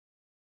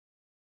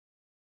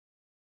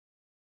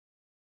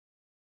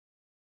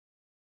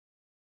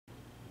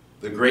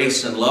The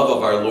grace and love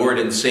of our Lord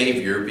and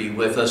Savior be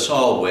with us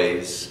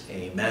always.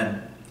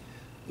 Amen.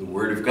 The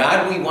Word of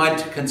God we want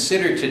to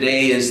consider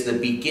today is the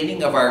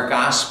beginning of our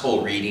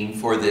Gospel reading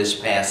for this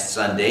past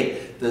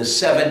Sunday, the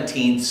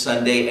 17th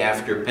Sunday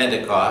after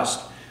Pentecost.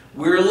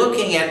 We're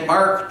looking at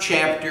Mark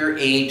chapter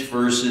 8,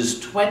 verses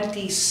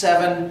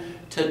 27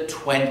 to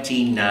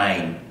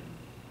 29.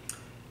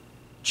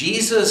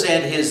 Jesus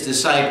and his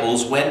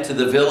disciples went to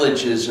the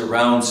villages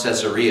around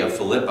Caesarea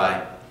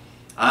Philippi.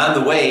 On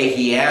the way,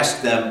 he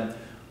asked them,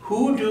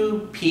 "Who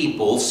do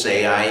people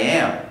say I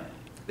am?"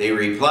 They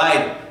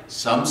replied,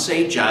 "Some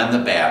say John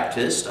the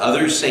Baptist,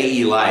 others say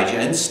Elijah,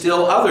 and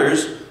still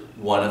others,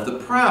 one of the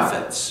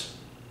prophets."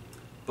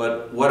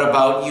 "But what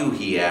about you?"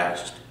 he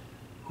asked.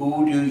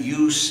 "Who do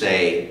you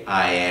say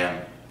I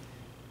am?"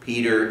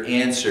 Peter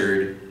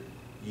answered,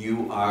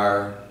 "You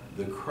are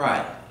the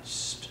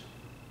Christ."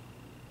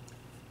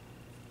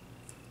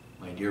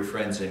 My dear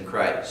friends in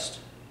Christ,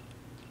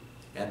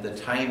 at the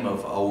time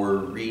of our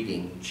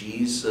reading,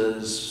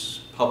 Jesus'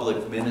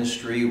 public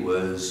ministry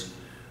was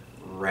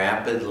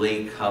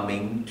rapidly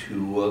coming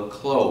to a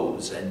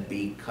close. And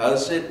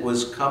because it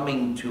was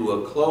coming to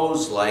a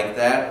close like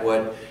that,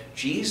 what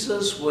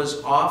Jesus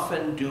was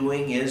often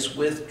doing is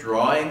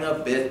withdrawing a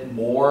bit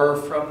more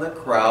from the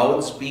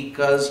crowds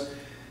because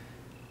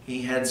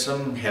he had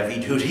some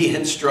heavy-duty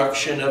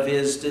instruction of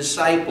his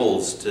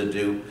disciples to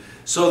do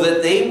so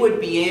that they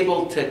would be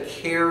able to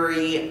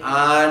carry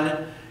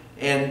on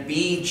and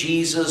be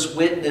Jesus'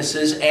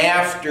 witnesses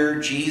after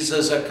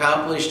Jesus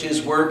accomplished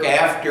his work,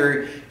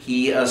 after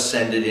he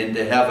ascended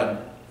into heaven.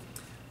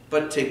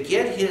 But to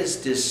get his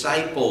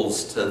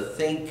disciples to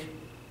think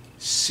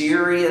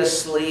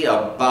seriously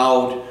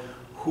about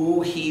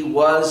who he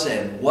was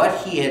and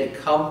what he had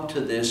come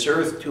to this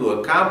earth to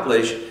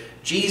accomplish,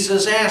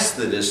 Jesus asked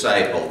the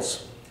disciples,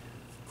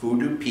 "Who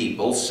do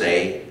people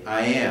say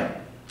I am?"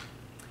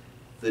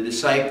 The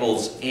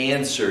disciples'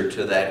 answer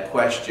to that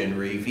question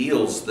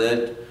reveals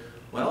that,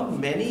 well,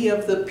 many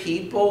of the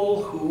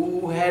people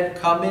who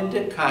had come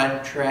into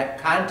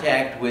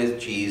contact with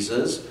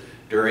Jesus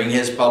during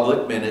his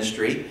public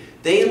ministry,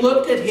 they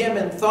looked at him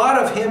and thought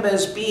of him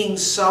as being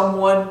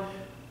someone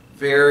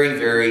very,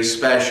 very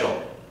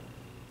special.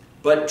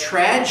 But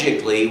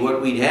tragically,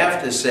 what we'd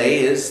have to say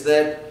is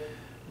that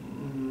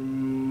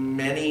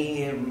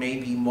many,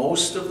 maybe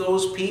most of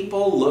those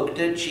people looked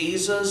at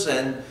Jesus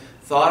and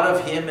thought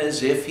of him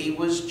as if he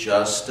was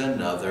just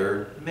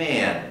another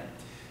man.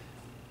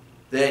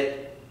 That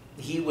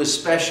he was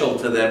special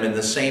to them in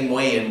the same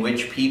way in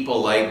which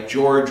people like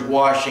George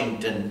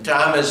Washington,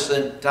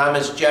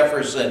 Thomas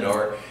Jefferson,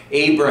 or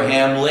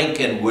Abraham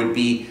Lincoln would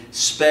be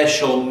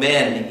special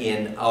men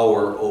in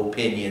our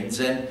opinions.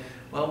 And,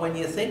 well, when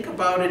you think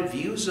about it,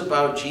 views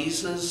about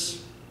Jesus,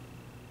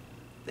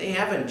 they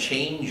haven't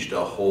changed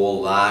a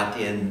whole lot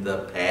in the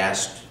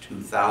past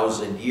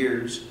 2,000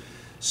 years.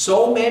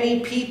 So many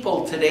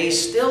people today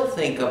still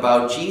think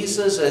about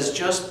Jesus as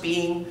just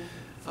being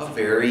a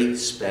very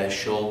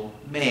special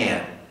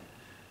man.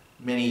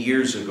 Many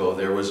years ago,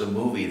 there was a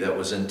movie that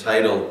was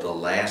entitled The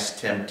Last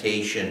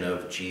Temptation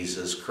of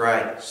Jesus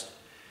Christ.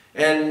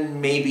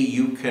 And maybe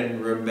you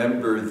can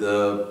remember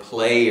the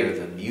play or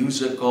the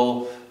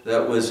musical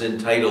that was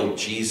entitled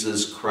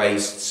Jesus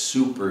Christ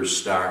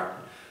Superstar.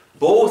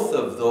 Both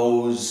of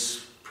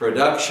those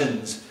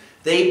productions,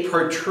 they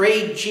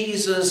portrayed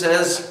Jesus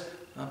as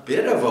a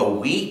bit of a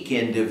weak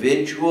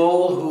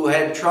individual who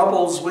had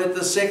troubles with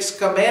the sixth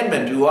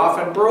commandment, who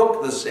often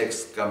broke the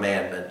sixth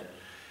commandment.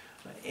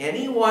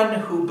 Anyone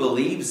who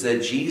believes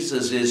that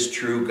Jesus is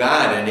true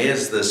God and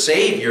is the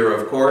Savior,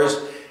 of course,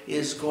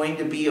 is going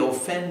to be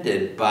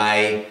offended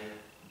by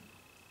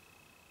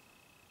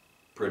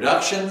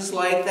productions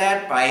like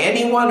that, by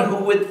anyone who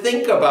would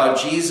think about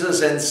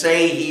Jesus and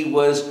say he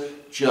was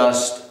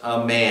just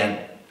a man.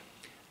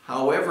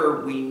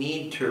 However, we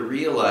need to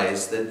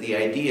realize that the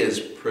ideas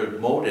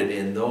promoted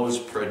in those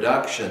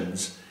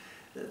productions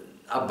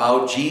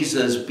about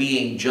Jesus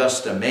being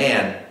just a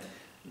man,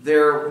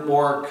 they're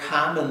more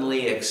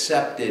commonly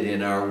accepted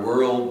in our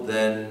world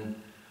than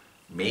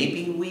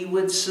maybe we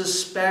would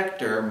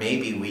suspect, or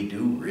maybe we do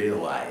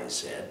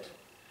realize it.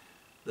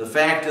 The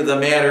fact of the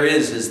matter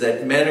is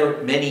that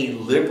many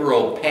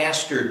liberal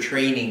pastor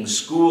training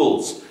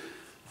schools,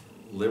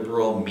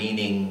 liberal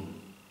meaning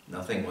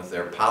nothing with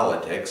their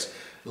politics,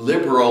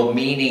 liberal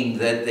meaning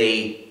that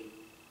they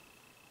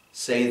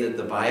say that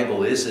the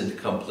Bible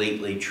isn't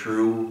completely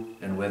true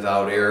and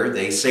without error.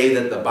 They say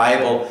that the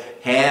Bible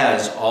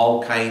has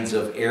all kinds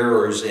of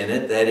errors in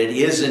it, that it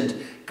isn't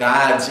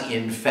God's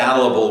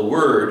infallible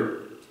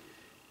word.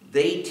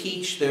 They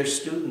teach their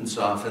students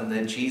often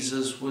that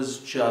Jesus was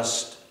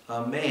just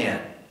a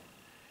man.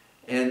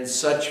 And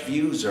such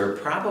views are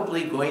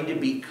probably going to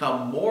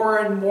become more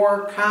and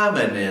more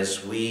common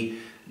as we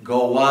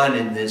go on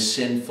in this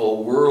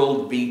sinful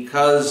world,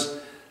 because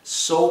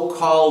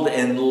so-called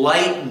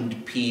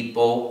enlightened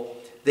people,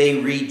 they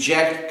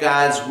reject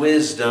God's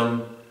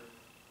wisdom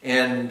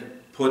and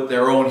put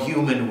their own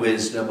human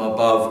wisdom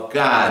above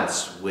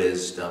God's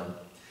wisdom.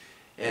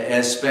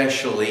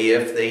 especially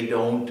if they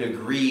don't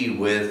agree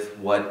with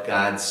what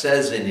God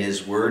says in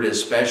His Word,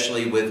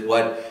 especially with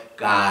what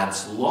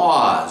God's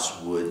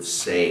laws would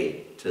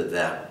say to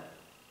them.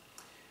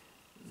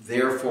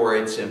 Therefore,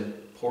 it's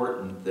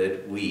important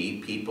that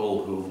we,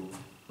 people who,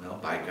 well,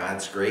 by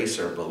God's grace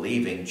are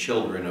believing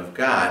children of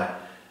God,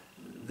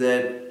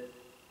 that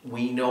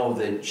we know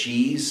that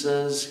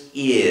Jesus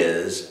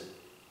is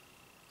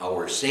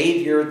our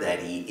Savior, that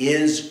He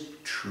is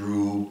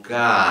true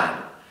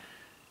God.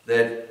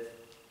 That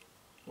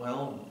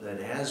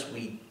as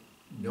we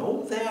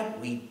know that,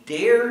 we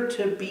dare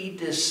to be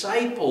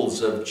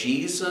disciples of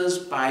Jesus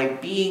by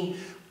being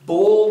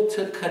bold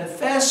to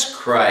confess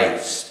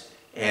Christ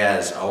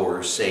as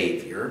our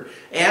Savior,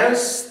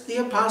 as the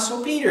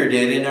Apostle Peter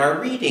did in our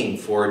reading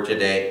for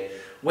today.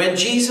 When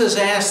Jesus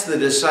asked the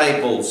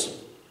disciples,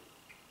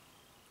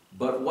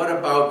 "But what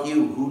about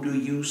you? Who do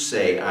you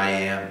say I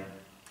am?"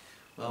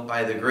 Well,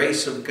 by the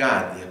grace of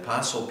God, the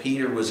Apostle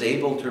Peter was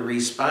able to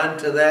respond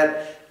to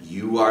that,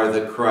 "You are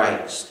the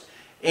Christ."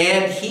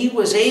 And he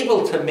was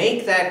able to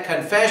make that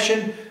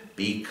confession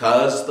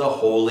because the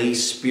Holy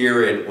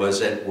Spirit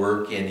was at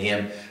work in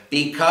him,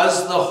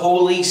 because the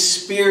Holy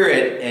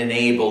Spirit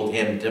enabled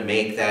him to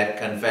make that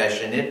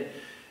confession. It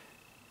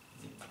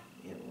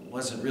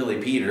wasn't really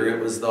Peter, it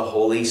was the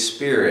Holy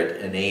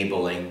Spirit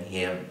enabling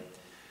him.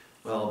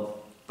 Well,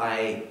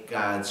 by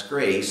God's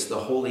grace, the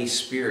Holy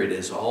Spirit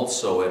is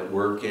also at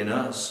work in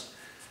us.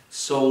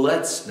 So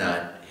let's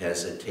not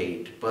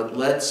hesitate, but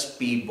let's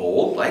be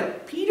bold,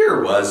 like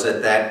Peter was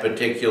at that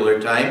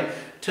particular time,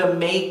 to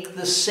make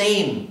the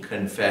same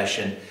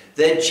confession,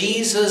 that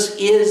Jesus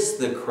is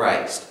the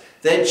Christ,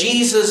 that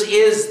Jesus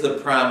is the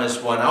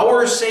promised one,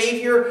 our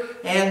Savior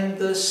and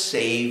the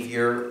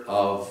Savior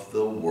of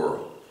the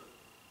world.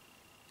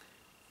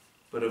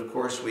 But of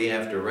course, we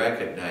have to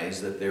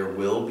recognize that there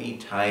will be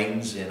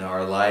times in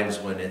our lives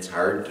when it's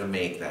hard to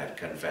make that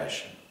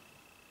confession.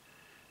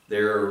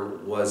 There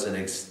was an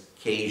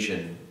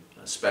occasion,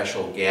 a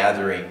special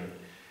gathering,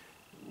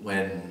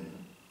 when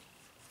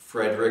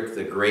Frederick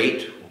the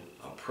Great,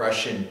 a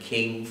Prussian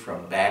king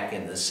from back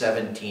in the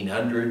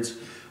 1700s,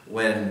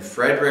 when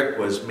Frederick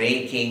was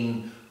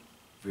making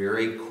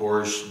very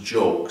coarse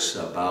jokes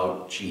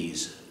about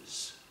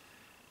Jesus.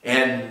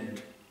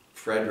 And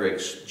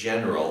Frederick's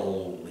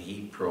general,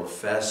 he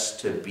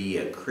professed to be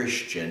a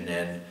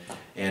Christian,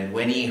 and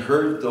when he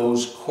heard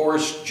those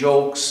coarse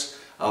jokes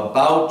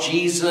about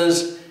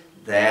Jesus,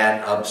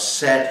 that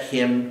upset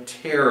him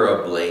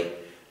terribly.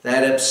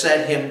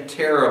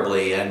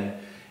 And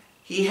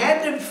he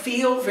had to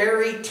feel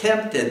very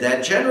tempted.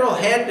 That general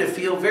had to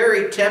feel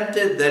very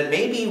tempted that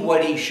maybe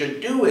what he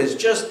should do is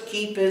just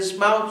keep his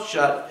mouth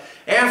shut.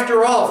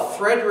 After all,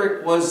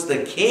 Frederick was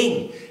the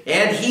king,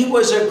 and he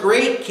was a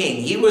great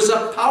king. He was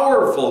a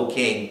powerful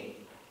king.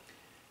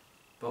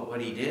 But what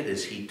he did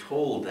is he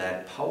told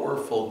that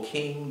powerful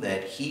king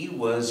that he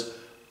was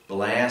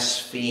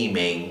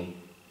blaspheming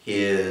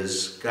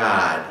his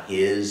God,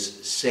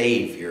 his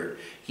Savior.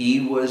 He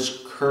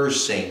was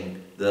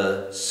cursing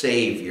the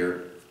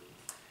Savior.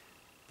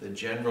 The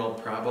general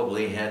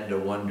probably had to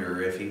wonder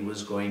if he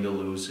was going to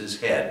lose his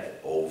head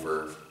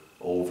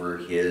over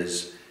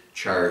his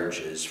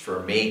charges for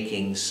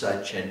making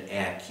such an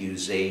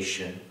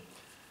accusation.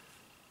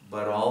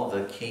 But all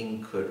the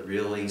king could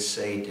really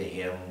say to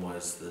him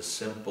was the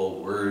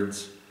simple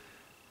words,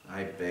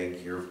 "I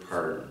beg your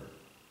pardon."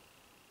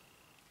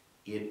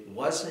 It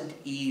wasn't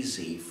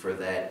easy for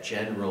that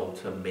general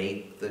to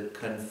make the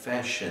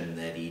confession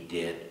that he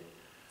did.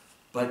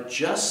 But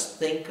just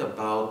think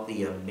about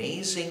the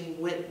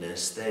amazing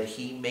witness that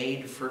he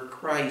made for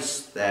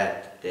Christ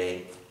that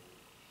day.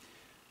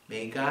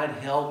 May God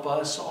help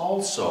us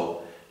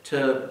also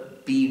to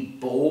be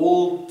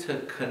bold to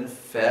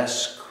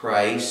confess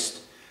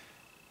Christ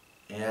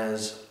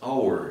as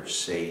our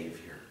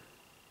Savior.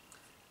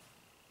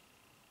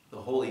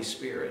 The Holy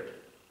Spirit,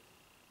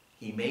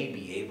 He may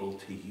be able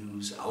to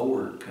use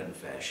our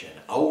confession,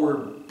 our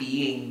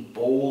being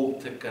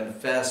bold to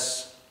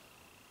confess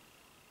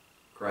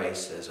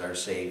Christ as our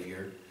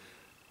Savior,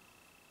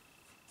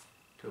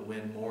 to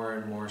win more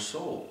and more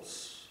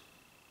souls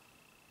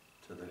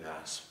to the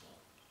gospel,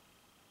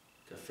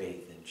 to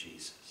faith in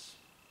Jesus.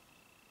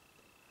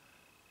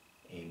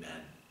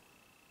 Amen.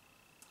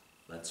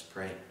 Let's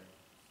pray.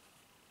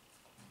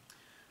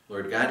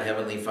 Lord God,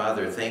 Heavenly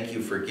Father, thank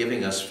you for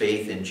giving us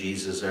faith in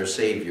Jesus, our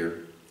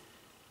Savior.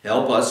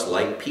 Help us,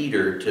 like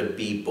Peter, to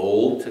be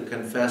bold to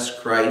confess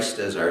Christ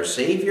as our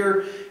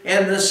Savior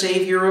and the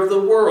Savior of the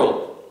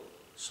world,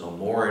 so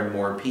more and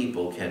more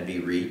people can be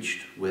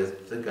reached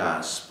with the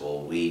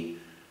gospel. We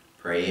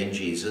pray in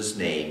Jesus'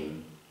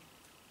 name.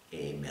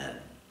 Amen.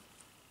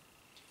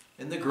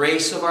 In the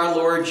grace of our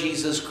Lord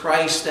Jesus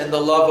Christ and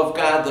the love of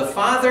God the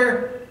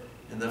Father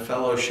and the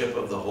fellowship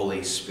of the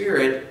Holy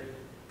Spirit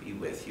be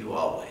with you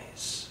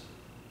always.